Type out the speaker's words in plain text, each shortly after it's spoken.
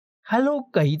Hello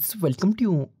guys, welcome to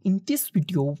you. In this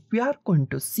video, we are going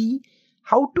to see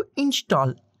how to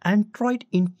install Android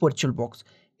in VirtualBox.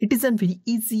 It is a very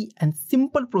easy and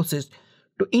simple process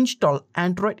to install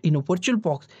Android in a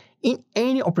VirtualBox in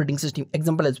any operating system.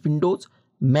 Example as Windows,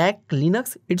 Mac,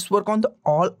 Linux. It's work on the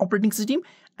all operating system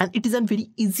and it is a very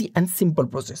easy and simple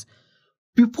process.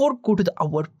 Before go to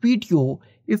our video,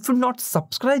 if you not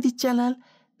subscribe the channel,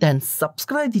 then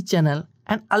subscribe the channel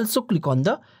and also click on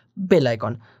the bell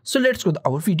icon. So let's go to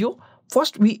our video.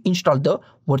 First we install the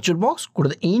VirtualBox. Go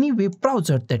to any web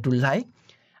browser that you like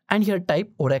and here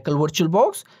type Oracle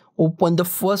VirtualBox. Open the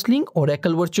first link,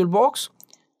 Oracle VirtualBox.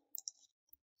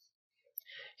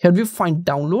 Here we find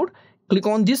download. Click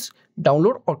on this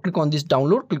download or click on this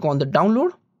download. Click on the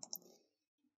download.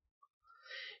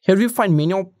 Here we find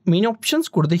many options.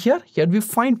 Go to the here we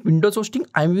find Windows hosting.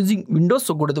 I am using Windows,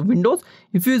 so go to the Windows.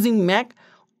 If you're using Mac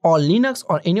or Linux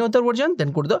or any other version,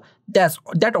 then go to the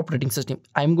that operating system.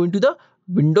 I am going to the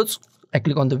Windows. I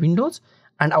click on the Windows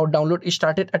and our download is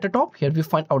started at the top. Here we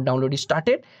find our download is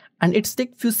started and it's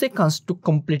take few seconds to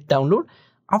complete download.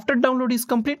 After download is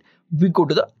complete, we go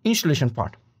to the installation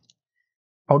part.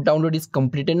 Our download is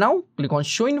completed now. Click on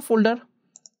show in folder.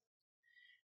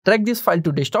 Drag this file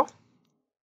to desktop.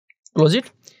 Close it.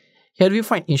 Here we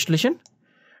find installation.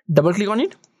 Double click on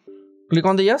it. Click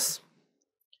on the yes.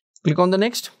 Click on the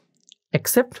next.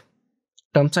 Accept.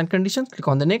 Terms and conditions. Click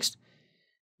on the next.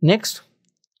 Next.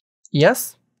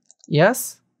 Yes.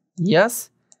 Yes. Yes.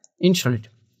 Install it.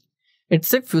 It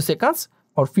takes few seconds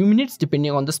or few minutes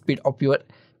depending on the speed of your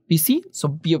PC. So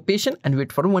be patient and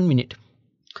wait for 1 minute.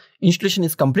 Installation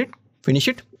is complete. Finish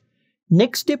it.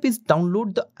 Next step is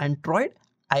download the Android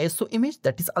ISO image.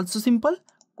 That is also simple.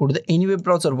 Go to the any web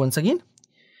browser once again.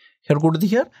 Here go to the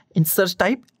here in search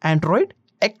type Android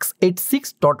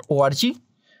x86.org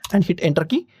and hit enter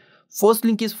key. First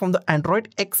link is from the Android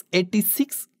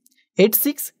x86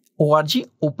 org.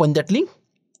 Open that link.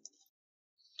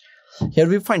 Here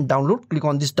we find download. Click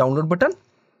on this download button.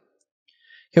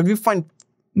 Here we find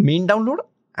main download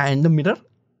and the mirror.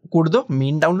 Go to the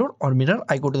main download or mirror.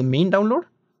 I go to the main download.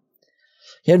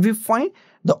 Here we find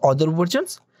the other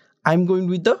versions. I'm going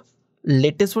with the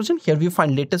latest version. Here we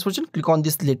find latest version. Click on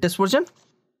this latest version.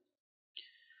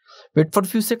 Wait for a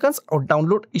few seconds. Our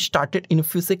download is started in a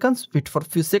few seconds. Wait for a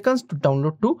few seconds to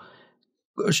download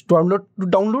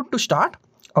to start.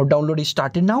 Our download is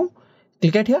started now.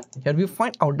 Click at here. Here we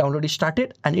find our download is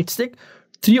started and it's like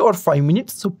 3 or 5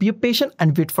 minutes. So be patient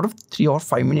and wait for 3 or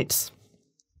 5 minutes.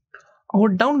 Our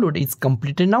download is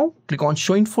completed now. Click on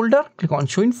show in folder. Click on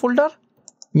show in folder.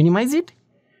 Minimize it.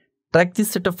 Drag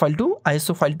this setup file to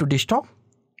ISO file to desktop.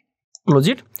 Close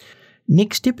it.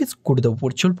 Next step is go to the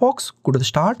VirtualBox. Go to the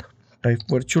start. Type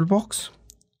VirtualBox.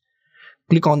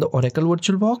 Click on the Oracle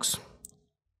VirtualBox.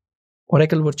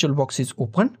 Oracle VirtualBox is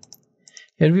open.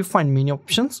 Here we find many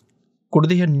options. Go to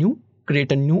the here new.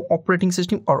 Create a new operating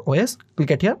system or OS.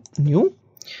 Click at here new.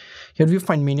 Here we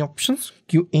find many options.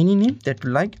 Give any name that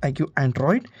you like. I give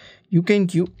Android. You can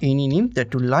give any name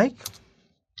that you like.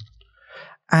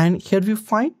 And here we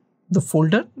find the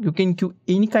folder. You can give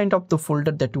any kind of the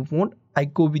folder that you want. I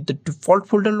go with the default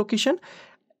folder location.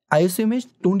 ISO image.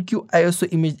 Don't give ISO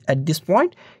image at this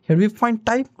point. Here we find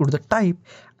type. Go to the type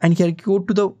and here go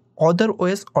to the other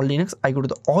OS or Linux. I go to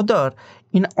the other.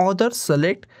 In other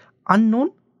select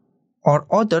unknown or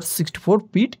other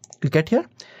 64-bit. Click at here.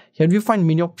 Here we find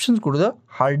many options. Go to the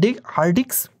hard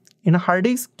disks. In a hard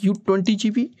disk, give 20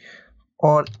 GB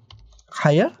or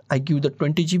higher. I give the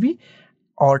 20 GB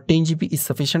or 10 GB is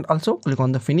sufficient also. Click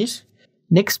on the finish.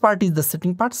 Next part is the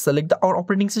setting part. Select our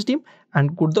operating system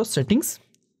and go to the settings.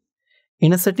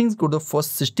 In a settings, go to the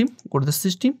first system. Go to the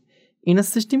system. In a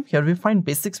system, here we find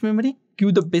basics memory.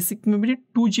 Give the basic memory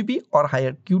 2 GB or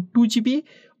higher. Give 2 GB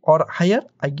or higher.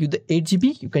 I give the 8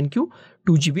 GB. You can give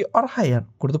 2 GB or higher.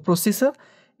 Go to the processor.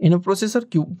 In a processor,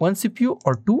 give 1 CPU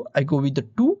or 2. I go with the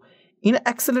 2. In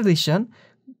acceleration,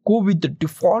 go with the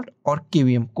default or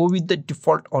KVM. Go with the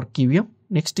default or KVM.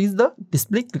 Next is the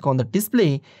display. Click on the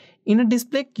display. In a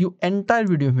display, give entire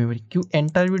video memory. Give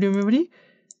entire video memory.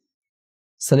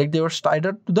 Select your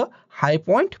slider to the high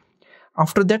point.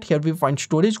 After that, here we find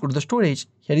storage. Go to the storage.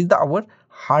 Here is our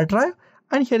hard drive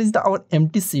and here is our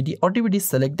empty CD or DVD.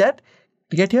 Select that.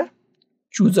 Click at here.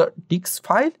 Choose a disk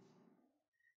file.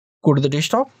 Go to the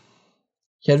desktop.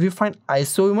 Here we find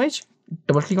ISO image.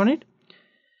 Double click on it.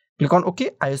 Click on OK.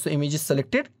 ISO image is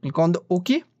selected. Click on the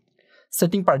OK.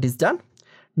 Setting part is done.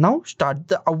 Now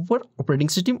start our operating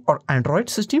system or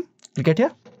Android system. Click at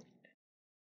here.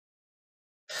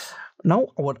 Now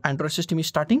our Android system is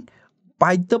starting.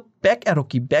 By the back arrow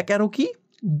key,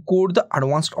 go to the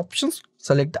advanced options.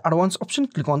 select the advanced option,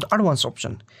 click on the advanced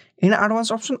option. In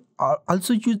advanced option,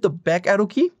 also use the back arrow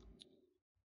key.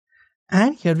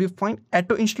 And here we find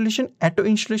auto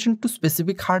installation to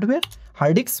specific hardware,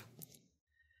 hard disks.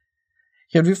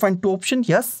 Here we find two options.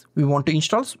 Yes, we want to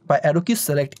install. By arrow key,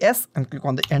 select S and click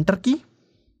on the enter key.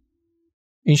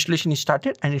 Installation is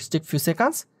started and it takes few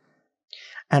seconds.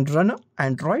 And run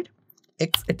Android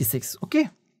x86. Okay.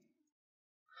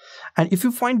 And if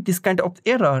you find this kind of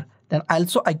error, then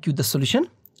also I give the solution.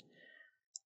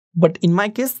 But in my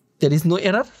case, there is no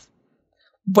error.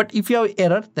 But if you have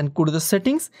error, then go to the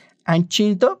settings and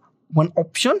change the one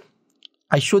option.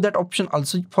 I show that option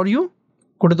also for you.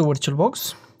 Go to the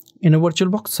VirtualBox. In a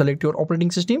VirtualBox, select your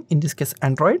operating system, in this case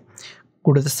Android.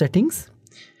 Go to the settings.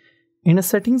 In a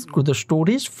settings, go to the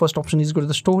storage. First option is go to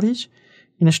the storage.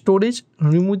 In a storage,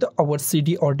 remove our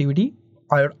CD or DVD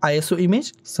or ISO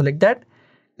image. Select that.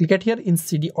 Click at here in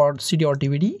CD or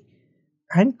DVD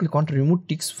and click on remove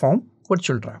text from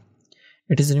virtual drive.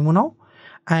 It is removed now.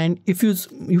 And if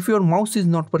your mouse is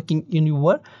not working in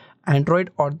your Android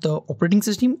or the operating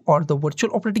system or the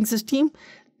virtual operating system,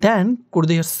 then go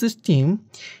to your system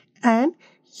and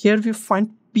here we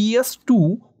find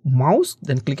PS2 mouse.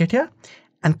 Then click at here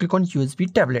and click on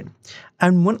USB tablet.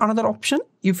 And one another option,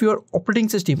 if your operating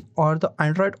system or the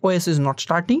Android OS is not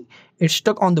starting, it's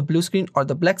stuck on the blue screen or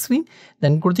the black screen,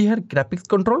 then go to here graphics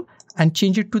control and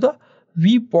change it to the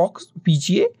VBox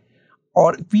VGA.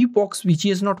 Or VBox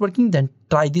VGA is not working, then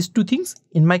try these two things.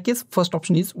 In my case, first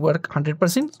option is work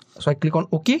 100%. So I click on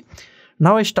OK.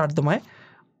 Now I start my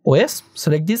OS,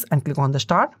 select this and click on the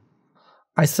start.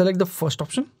 I select the first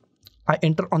option. I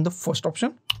enter on the first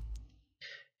option.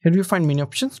 Here we find many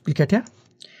options. Click at here.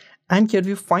 And here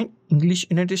we find English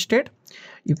United States.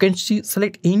 You can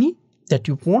select any that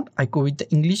you want. I go with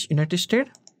the English United States.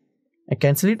 I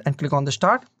cancel it and click on the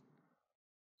start.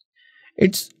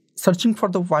 It's searching for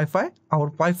the Wi-Fi.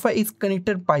 Our Wi-Fi is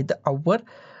connected by our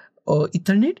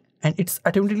Ethernet and it's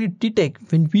automatically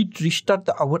detect when we restart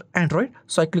our Android.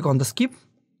 So I click on the skip.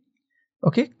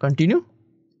 Okay, continue.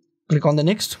 Click on the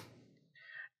next.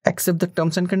 Accept the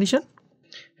terms and condition.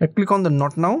 I click on the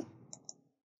not now.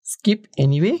 Skip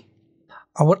anyway.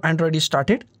 Our Android is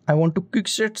started. I want to quick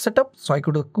setup. So I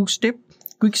go to quick step.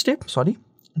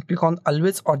 And click on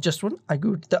always or just one. I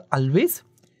go to the always.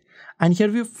 And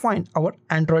here we find our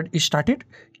Android is started.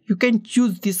 You can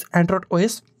choose this Android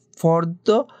OS for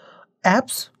the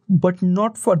apps, but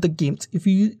not for the games. If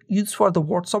you use for the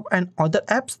WhatsApp and other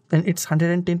apps, then it's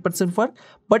 110% work.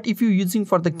 But if you're using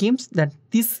for the games, then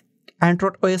this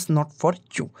Android OS not for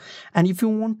you. And if you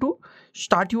want to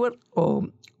start your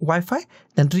Wi-Fi,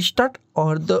 then restart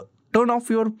or turn off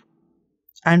your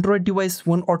Android device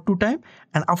 1 or 2 times,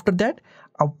 and after that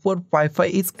our Wi-Fi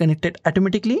is connected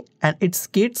automatically and it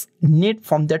gets net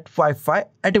from that Wi-Fi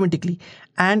automatically,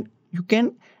 and you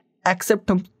can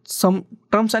accept some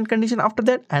terms and condition after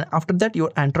that, and after that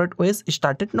your Android OS is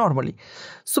started normally.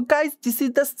 So guys, this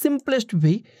is the simplest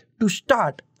way to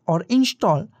start or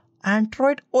install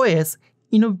Android OS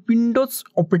in a Windows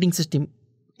operating system,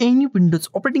 any Windows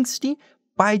operating system,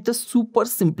 by the super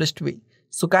simplest way.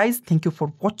 So guys, thank you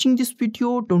for watching this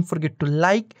video. Don't forget to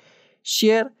like,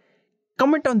 share,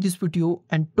 comment on this video,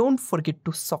 and don't forget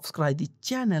to subscribe the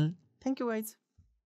channel. Thank you guys.